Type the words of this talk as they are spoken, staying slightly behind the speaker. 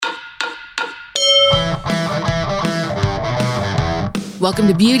Welcome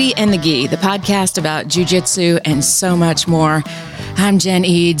to Beauty and the Gi, the podcast about jiu-jitsu and so much more. I'm Jen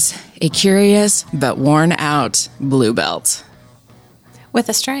Eads, a curious but worn out blue belt. With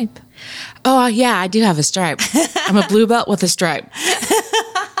a stripe. Oh, yeah, I do have a stripe. I'm a blue belt with a stripe.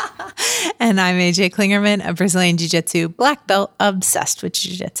 And I'm AJ Klingerman, a Brazilian Jiu-Jitsu black belt obsessed with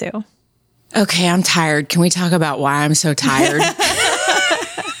Jiu-Jitsu. Okay, I'm tired. Can we talk about why I'm so tired?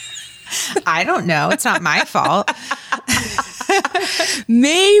 I don't know. It's not my fault.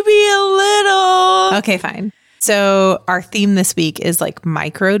 Maybe a little. Okay, fine. So our theme this week is like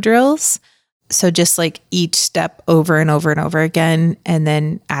micro drills. So just like each step over and over and over again, and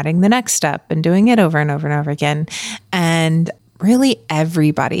then adding the next step and doing it over and over and over again. And really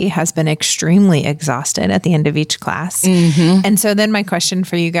everybody has been extremely exhausted at the end of each class. Mm-hmm. And so then my question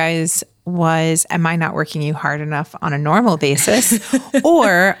for you guys was, am I not working you hard enough on a normal basis?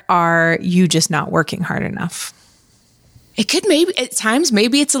 Or are you just not working hard enough? It could maybe, at times,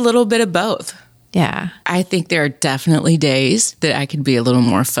 maybe it's a little bit of both. Yeah. I think there are definitely days that I could be a little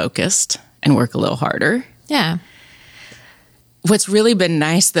more focused and work a little harder. Yeah. What's really been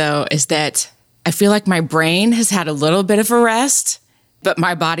nice, though, is that I feel like my brain has had a little bit of a rest, but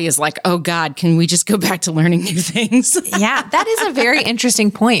my body is like, oh, God, can we just go back to learning new things? Yeah, that is a very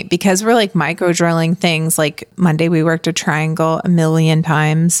interesting point because we're like micro drilling things. Like Monday, we worked a triangle 1,000,000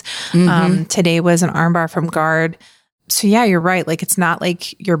 times. Mm-hmm. Today was an armbar from guard. So yeah, you're right. Like, it's not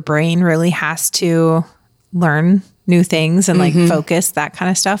like your brain really has to learn new things and like focus, that kind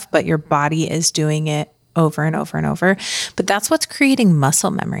of stuff, but your body is doing it over and over and over. But that's what's creating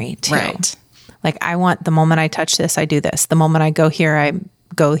muscle memory too. Right. Like, I want the moment I touch this, I do this. The moment I go here, I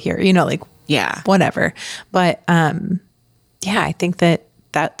go here, like, yeah, whatever. But yeah, I think that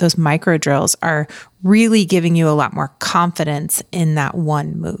those micro drills are really giving you a lot more confidence in that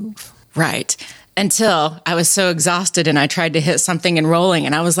one move. Right. Until I was so exhausted and I tried to hit something in rolling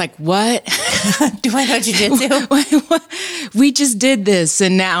and I was like, what? Do I know jiu-jitsu? We just did this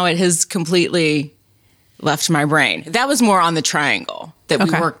and now it has completely left my brain. That was more on the triangle that we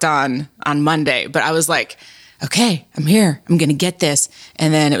worked on Monday. But I was like, okay, I'm here. I'm going to get this.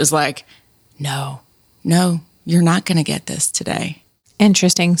 And then it was like, no, you're not going to get this today.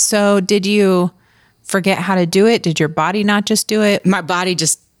 Interesting. So did you forget how to do it? Did your body not just do it? My body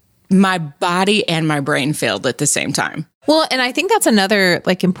and my brain failed at the same time. Well, and I think that's another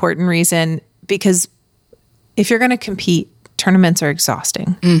like important reason, because if you're going to compete, tournaments are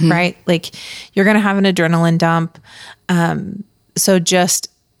exhausting, right? Like, you're going to have an adrenaline dump. So just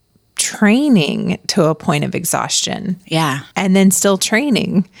training to a point of exhaustion. Yeah. And then still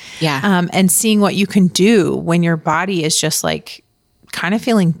training. Yeah. And seeing what you can do when your body is just like kind of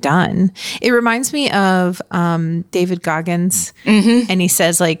feeling done. It reminds me of David Goggins. And he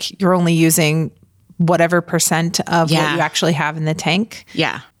says like, you're only using whatever percent of what you actually have in the tank.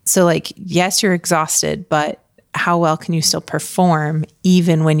 Yeah. So like, yes, you're exhausted, but how well can you still perform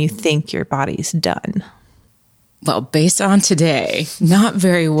even when you think your body's done? Well, based on today, not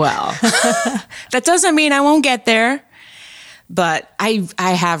very well. That doesn't mean I won't get there. But I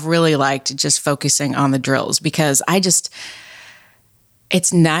have really liked just focusing on the drills because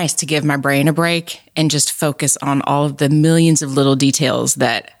it's nice to give my brain a break and just focus on all of the millions of little details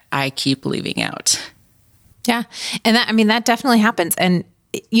that I keep leaving out. Yeah. And that definitely happens. And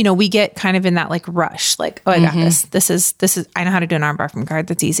we get kind of in that like rush, like, oh, I got this. This is, I know how to do an armbar from guard.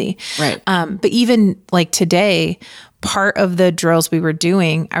 That's easy. Right. But even like today, part of the drills we were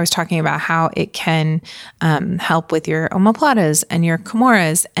doing, I was talking about how it can help with your omoplatas and your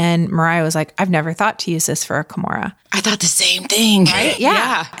kimuras. And Mariah was like, I've never thought to use this for a kimura. I thought the same thing. Right?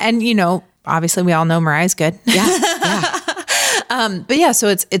 Yeah. And, obviously we all know Mariah's good. Yeah. But yeah, so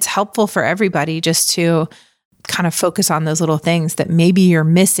it's helpful for everybody just to kind of focus on those little things that maybe you're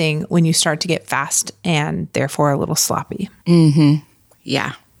missing when you start to get fast and therefore a little sloppy. Mm-hmm.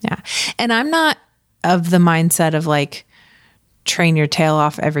 Yeah. Yeah. And I'm not of the mindset of like, train your tail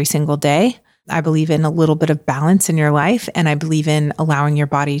off every single day. I believe in a little bit of balance in your life, and I believe in allowing your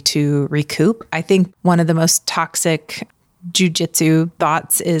body to recoup. I think one of the most toxic jiu-jitsu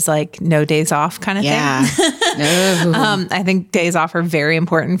thoughts is like no days off kind of thing. No. I think days off are very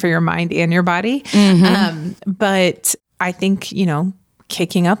important for your mind and your body. But I think,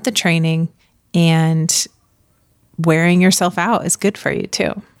 kicking up the training and wearing yourself out is good for you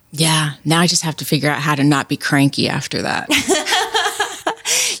too. Yeah. Now I just have to figure out how to not be cranky after that.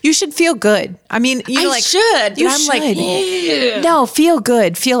 You should feel good. I mean, I should. You I'm should. like, yeah. No, feel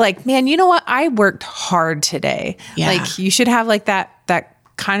good. Feel like, man, you know what? I worked hard today. Yeah. Like, you should have like that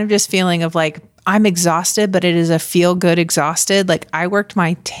kind of just feeling of like, I'm exhausted, but it is a feel good exhausted. Like, I worked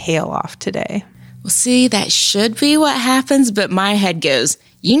my tail off today. well, see, that should be what happens. But my head goes,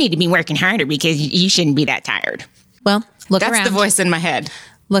 you need to be working harder because you shouldn't be that tired. Well, look That's around. the voice in my head.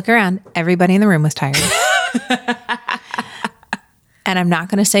 Look around. Everybody in the room was tired. And I'm not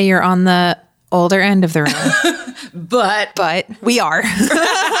going to say you're on the older end of the room. But we are.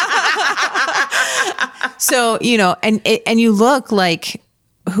 So, you know, and you look like,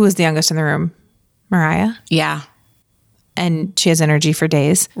 who is the youngest in the room? Mariah? yeah. And she has energy for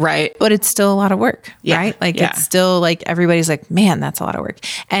days. Right. But it's still a lot of work, Yeah. right? Like Yeah. it's still like everybody's like, man, that's a lot of work.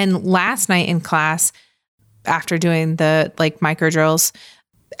 And last night in class, after doing the like micro drills,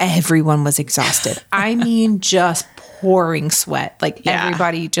 everyone was exhausted. I mean, just pouring sweat. Like Yeah.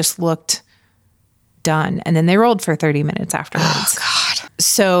 everybody just looked done. And then they rolled for 30 minutes afterwards. Oh, God.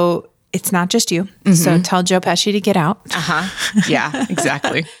 So it's not just you. So tell Joe Pesci to get out. Yeah,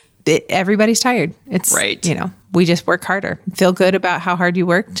 exactly. Everybody's tired. It's Right. You know, we just work harder. Feel good about how hard you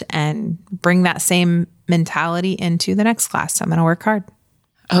worked and bring that same mentality into the next class. I'm going to work hard.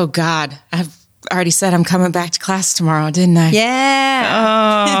 Oh, God. I've already said I'm coming back to class tomorrow, didn't I?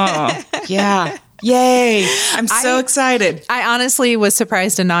 Yeah. Oh, yeah. Yay. I'm so excited. I honestly was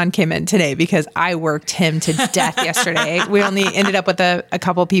surprised Anand came in today because I worked him to death yesterday. We only ended up with a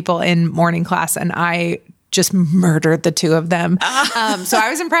couple people in morning class and I just murdered the two of them. So I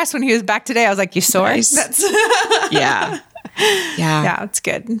was impressed when he was back today. I was like, you sore? Nice. Yeah. Yeah, it's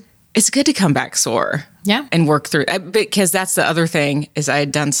good. It's good to come back sore. Yeah. And work through it. Because that's the other thing is I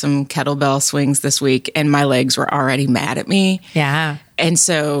had done some kettlebell swings this week and my legs were already mad at me. Yeah. And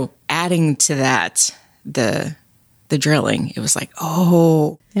so adding to that, the drilling, it was like,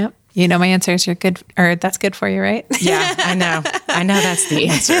 oh. Yep. You know, my answer is you're good, or that's good for you, right? Yeah, I know. I know that's the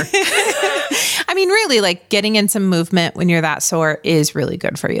answer. I mean, really, like getting in some movement when you're that sore is really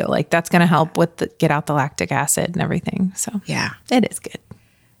good for you. Like that's going to help with get out the lactic acid and everything. So Yeah. it is good.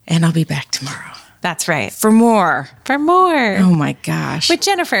 And I'll be back tomorrow. That's right. For more. For more. Oh my gosh. With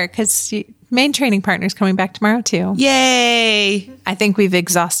Jennifer, because main training partner's coming back tomorrow too. Yay. I think we've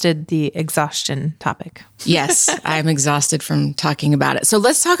exhausted the exhaustion topic. Yes, I'm exhausted from talking about it. So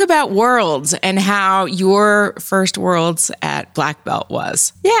let's talk about Worlds and how your first Worlds at Black Belt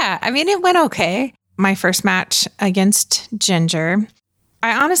was. Yeah, I mean, it went okay. My first match against Ginger,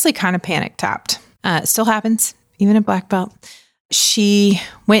 I honestly kind of panic tapped. It still happens, even at Black Belt. She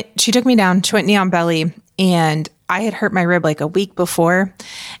took me down, she went knee on belly, and I had hurt my rib like a week before.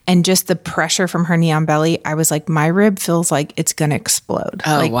 And just the pressure from her knee on belly, I was like, my rib feels like it's going to explode.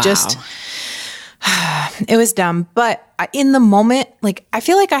 Oh, like wow. It was dumb. But in the moment, like, I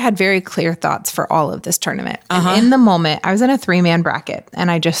feel like I had very clear thoughts for all of this tournament. And in the moment, I was in a 3-man bracket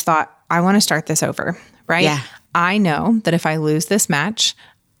and I just thought, I want to start this over, right? Yeah. I know that if I lose this match,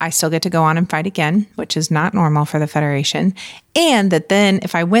 I still get to go on and fight again, which is not normal for the Federation. And that then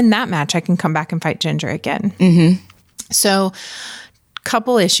if I win that match, I can come back and fight Ginger again. Mm-hmm. So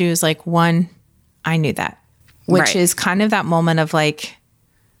couple issues. Like one, I knew that, which Right. is kind of that moment of like,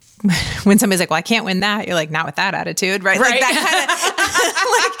 when somebody's like, well, I can't win that. You're like, not with that attitude, right? Like that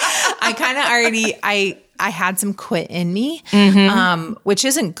kind of, like I kind of already, I had some quit in me, which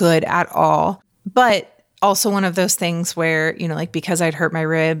isn't good at all. But also one of those things where, you know, like because I'd hurt my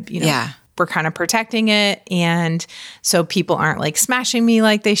rib, you know, Yeah. we're kind of protecting it. And so people aren't like smashing me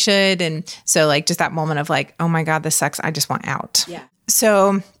like they should. And so like just that moment of like, oh my God, this sucks. I just want out. Yeah.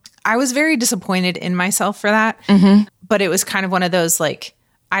 So I was very disappointed in myself for that. But it was kind of one of those like,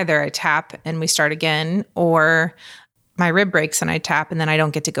 either I tap and we start again, or my rib breaks and I tap and then I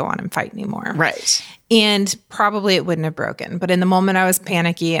don't get to go on and fight anymore. Right. And probably it wouldn't have broken. But in the moment I was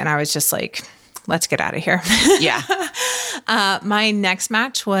panicky and I was just like, let's get out of here. Yeah. My next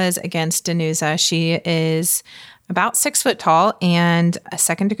match was against Danusa. She is about 6 foot tall and a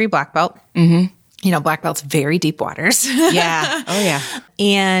 2nd degree black belt. Mm-hmm. You know, black belt's very deep waters. Yeah. Oh, yeah.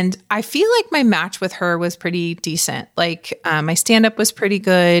 And I feel like my match with her was pretty decent. Like my stand-up was pretty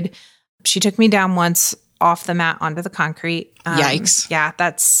good. She took me down once off the mat onto the concrete. Yikes. Yeah,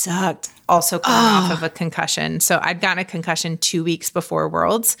 that sucked. Also coming off of a concussion. So I'd gotten a concussion 2 weeks before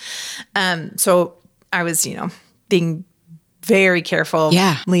Worlds. So I was, you know, being very careful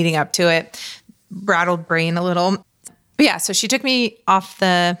leading up to it. Rattled brain a little. But yeah, so she took me off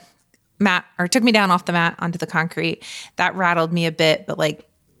the mat, or took me down off the mat onto the concrete. That rattled me a bit, but like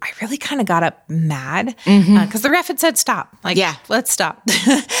I really kind of got up mad because the ref had said stop. Like, let's stop.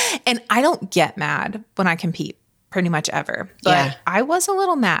 And I don't get mad when I compete pretty much ever. But I was a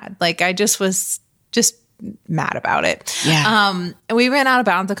little mad. Like I just was just mad about it. Yeah. And we ran out of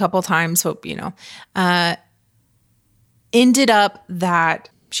bounds a couple times. So, you know, ended up that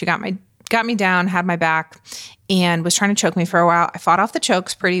she got me down, had my back, and was trying to choke me for a while. I fought off the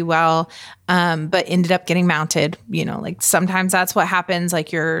chokes pretty well, but ended up getting mounted. You know, like sometimes that's what happens.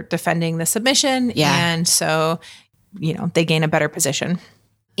 Like you're defending the submission. Yeah. And so, you know, they gain a better position.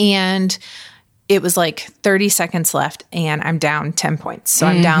 And it was like 30 seconds left and I'm down 10 points. So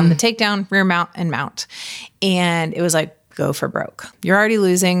I'm down the takedown, rear mount, and mount. And it was like, go for broke. You're already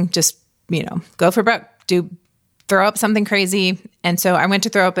losing. Just, you know, go for broke. Throw up something crazy. And so I went to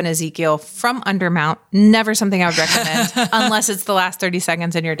throw up an Ezekiel from undermount. Never something I would recommend unless it's the last 30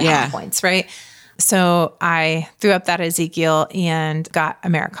 seconds and you're down points, right? So I threw up that Ezekiel and got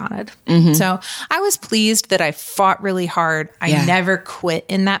Americana'd. So I was pleased that I fought really hard. I never quit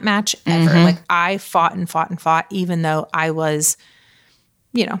in that match ever. Like I fought and fought and fought, even though I was,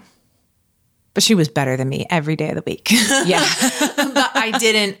 you know, but she was better than me every day of the week. But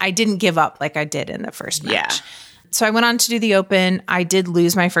I didn't give up like I did in the first match. So I went on to do the Open. I did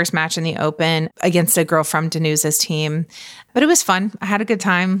lose my first match in the Open against a girl from Danusa's team, but it was fun. I had a good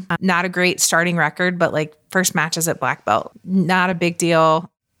time. Not a great starting record, but like first matches at black belt, not a big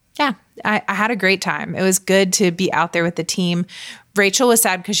deal. Yeah, I had a great time. It was good to be out there with the team. Rachel was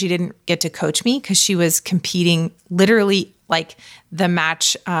sad because she didn't get to coach me because she was competing literally like the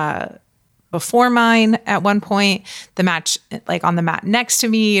match before mine at one point, the match like on the mat next to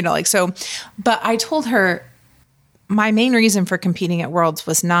me, you know, like so. But I told her, my main reason for competing at Worlds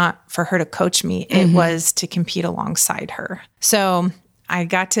was not for her to coach me. It was to compete alongside her. So I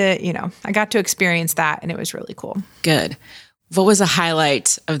got to experience that and it was really cool. Good. What was a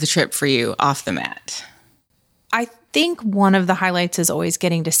highlight of the trip for you off the mat? I think one of the highlights is always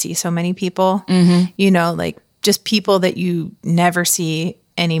getting to see so many people, you know, like just people that you never see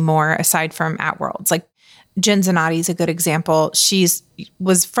anymore aside from at Worlds. Like Jen Zanotti is a good example.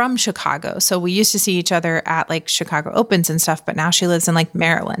 Was from Chicago. So we used to see each other at like Chicago Opens and stuff, but now she lives in like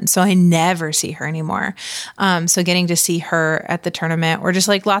Maryland. So I never see her anymore. So getting to see her at the tournament or just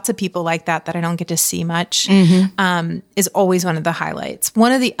like lots of people like that I don't get to see much is always one of the highlights.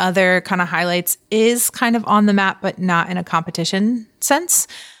 One of the other kind of highlights is kind of on the mat, but not in a competition sense.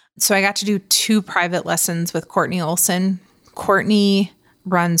 So I got to do 2 private lessons with Courtney Olson. Courtney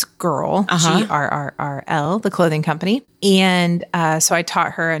runs Grrrl, Grrrl, the clothing company. And so I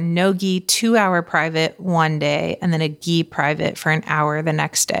taught her a no-gi 2-hour private one day and then a gi private for an hour the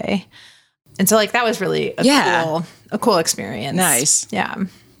next day. And so like that was really a cool experience. Nice. Yeah.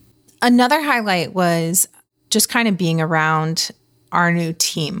 Another highlight was just kind of being around our new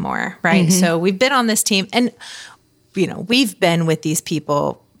team more, right? So we've been on this team and, you know, we've been with these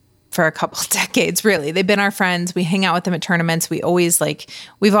people for a couple of decades, really. They've been our friends. We hang out with them at tournaments. We've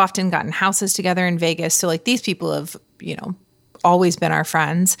often gotten houses together in Vegas. So like these people have, you know, always been our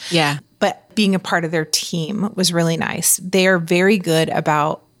friends. Yeah. But being a part of their team was really nice. They are very good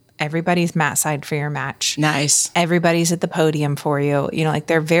about everybody's mat side for your match. Nice. Everybody's at the podium for you. You know, like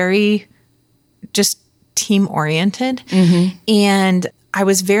they're very just team oriented. And I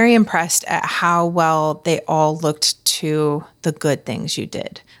was very impressed at how well they all looked to the good things you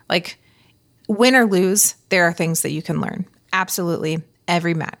did. Like win or lose, there are things that you can learn. Absolutely.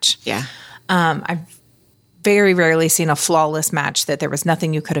 Every match. Yeah. I've very rarely seen a flawless match that there was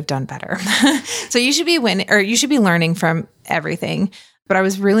nothing you could have done better. So you should be you should be learning from everything. But I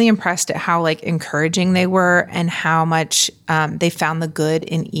was really impressed at how like encouraging they were and how much they found the good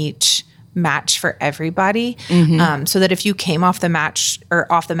in each match for everybody. So that if you came off the match or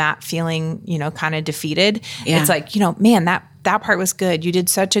off the mat feeling, you know, kind of defeated, it's like, you know, man, that part was good. You did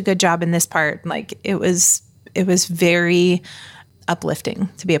such a good job in this part. Like it was very uplifting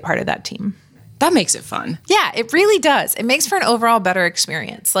to be a part of that team. That makes it fun. Yeah, it really does. It makes for an overall better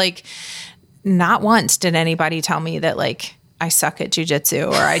experience. Like not once did anybody tell me that like I suck at jujitsu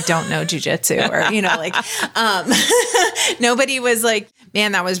or I don't know jujitsu or, you know, like nobody was like,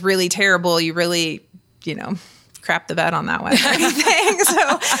 man, that was really terrible. You really, you know, crapped the bed on that one or anything.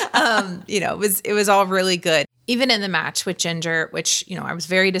 So, you know, it was all really good. Even in the match with Ginger, which, you know, I was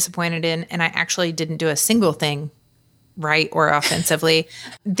very disappointed in, and I actually didn't do a single thing right or offensively.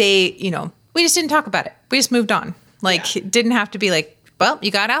 You know, we just didn't talk about it. We just moved on. Like it didn't have to be like, well,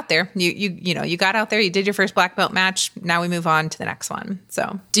 you got out there. You know, you got out there. You did your first black belt match. Now we move on to the next one.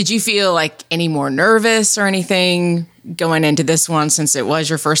 So, did you feel like any more nervous or anything going into this one since it was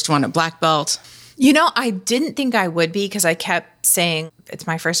your first one at black belt? You know, I didn't think I would be because I kept saying it's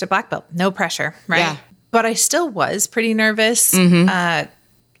my first at black belt. No pressure, right? Yeah. But I still was pretty nervous in the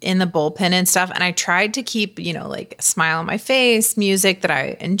bullpen and stuff. And I tried to keep, you know, like a smile on my face, music that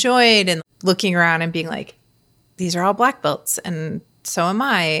I enjoyed, and looking around and being like, these are all black belts and so am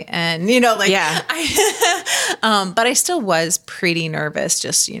I. And, you know, like, but I still was pretty nervous,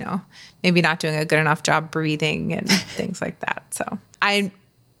 just, you know, maybe not doing a good enough job breathing and things like that. So I'm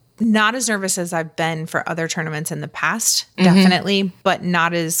not as nervous as I've been for other tournaments in the past, definitely, but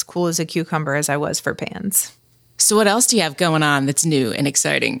not as cool as a cucumber as I was for Pans. So what else do you have going on that's new and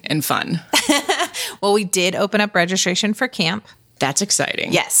exciting and fun? Well, we did open up registration for camp. That's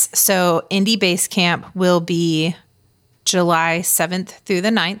exciting. Yes. So Indy Base Camp will be July 7th through the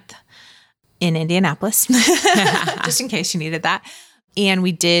 9th in Indianapolis, just in case you needed that. And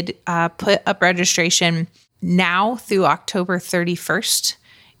we did put up registration now through October 31st.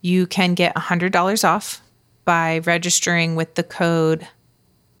 You can get $100 off by registering with the code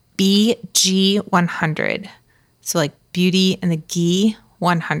BG100. So like Beauty and the Gi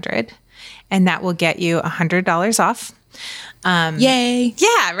 100. And that will get you $100 off. Yay.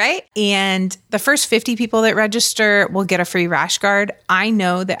 Yeah, right? And the first 50 people that register will get a free rash guard. I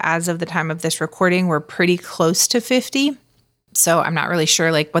know that as of the time of this recording, we're pretty close to 50. So I'm not really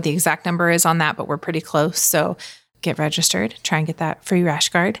sure like what the exact number is on that, but we're pretty close. So get registered, try and get that free rash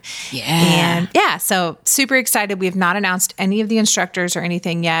guard. Yeah. And yeah, so super excited. We have not announced any of the instructors or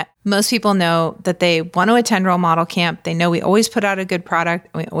anything yet. Most people know that they want to attend Role Model Camp. They know we always put out a good product.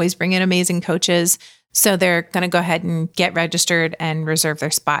 And we always bring in amazing coaches. So they're going to go ahead and get registered and reserve their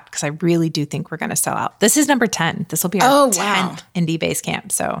spot because I really do think we're going to sell out. This is number 10. This will be our 10th Indy Base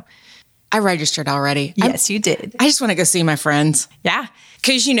Camp. So I registered already. Yes, you did. I just want to go see my friends. Yeah.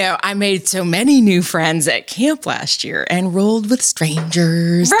 Because, I made so many new friends at camp last year and rolled with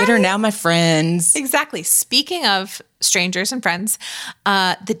strangers that are now my friends. Exactly. Speaking of strangers and friends,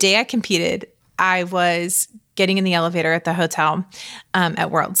 the day I competed, I was getting in the elevator at the hotel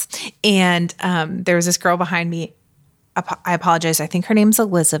at Worlds. And there was this girl behind me. I apologize. I think her name's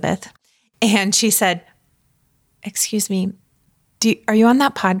Elizabeth. And she said, "Excuse me, are you on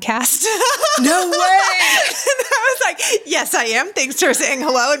that podcast?" No way. And I was like, "Yes, I am. Thanks for saying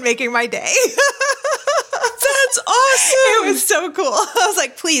hello and making my day." That's awesome. It was so cool. I was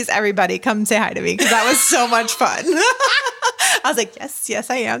like, "Please, everybody, come say hi to me," because that was so much fun. I was like, yes,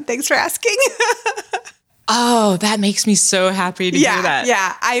 I am. Thanks for asking. Oh, that makes me so happy to hear that.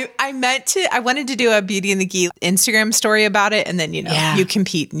 Yeah. I wanted to do a Beauty and the Gi Instagram story about it. And then, you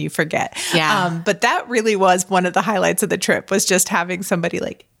compete and you forget. Yeah. But that really was one of the highlights of the trip was just having somebody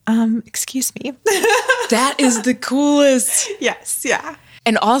like, excuse me. That is the coolest. Yes. Yeah.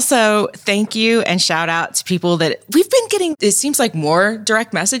 And also, thank you and shout out to people that we've been getting, it seems like more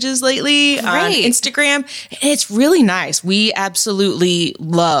direct messages lately on Instagram. And it's really nice. We absolutely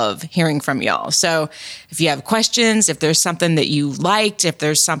love hearing from y'all. So if you have questions, if there's something that you liked, if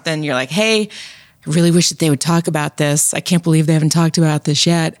there's something you're like, hey, I really wish that they would talk about this. I can't believe they haven't talked about this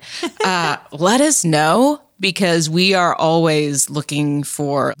yet. Let us know. Because we are always looking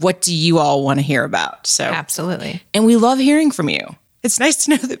for what do you all want to hear about. So absolutely. And we love hearing from you. It's nice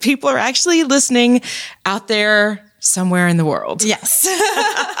to know that people are actually listening out there somewhere in the world. Yes.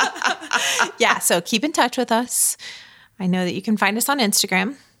 Yeah. So keep in touch with us. I know that you can find us on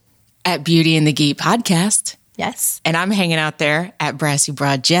Instagram at Beauty and the Gi Podcast. Yes. And I'm hanging out there at Brassy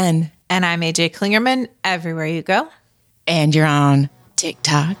Broad Jen. And I'm AJ Klingerman everywhere you go. And you're on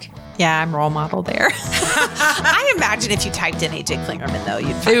TikTok. Yeah, I'm Role Model there. I imagine if you typed in AJ Klingerman, though,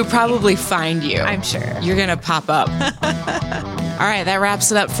 they would probably find you. I'm sure. You're going to pop up. All right, that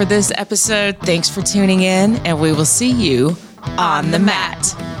wraps it up for this episode. Thanks for tuning in, and we will see you on the mat.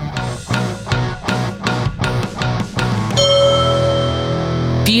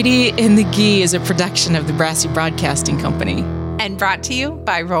 Beauty and the Gi is a production of the Brassy Broadcasting Company. And brought to you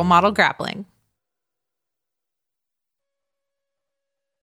by Role Model Grappling.